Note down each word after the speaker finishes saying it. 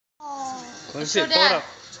Let me see it. Pull it up.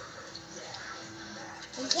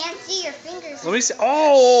 You can't see your fingers. Let me see.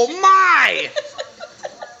 Oh my!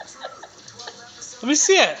 Let me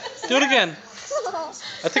see it. Do it again.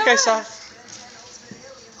 I think I saw.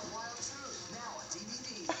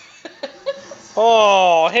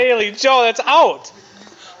 Oh, Haley, Joe, that's out.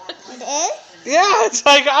 It is? Yeah, it's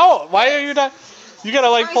like out. Why are you not? You gotta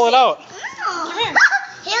like pull it out. Come here.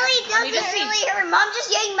 Haley doesn't really hurt. Mom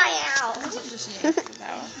just yanked my out. Just yank it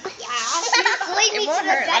out. Yeah. She laid me to the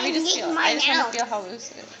side and yanked my I just want out. to feel how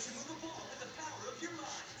loose it is.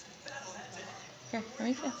 Here, let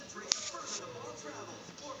me feel.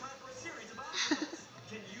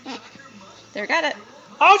 There, got it.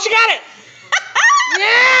 Oh, she got it!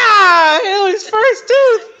 Yeah! Haley's first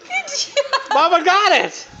tooth! Mama got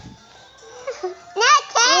it! Not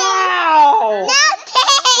taste! Wow! Not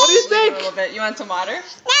taste! What do you A think? little bit. You want some water? Not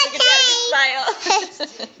Look at that big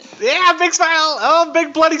smile. Yeah, big smile! Oh,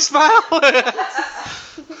 big bloody smile!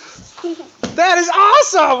 That is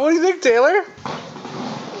awesome! What do you think, Taylor?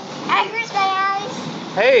 I hurt my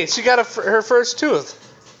eyes. Hey, she got her first tooth.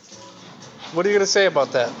 What are you going to say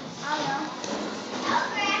about that?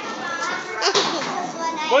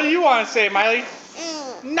 What do you want to say, Miley?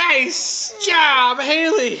 Nice job,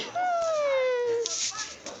 Haley!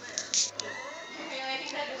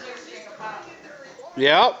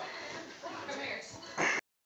 Yep.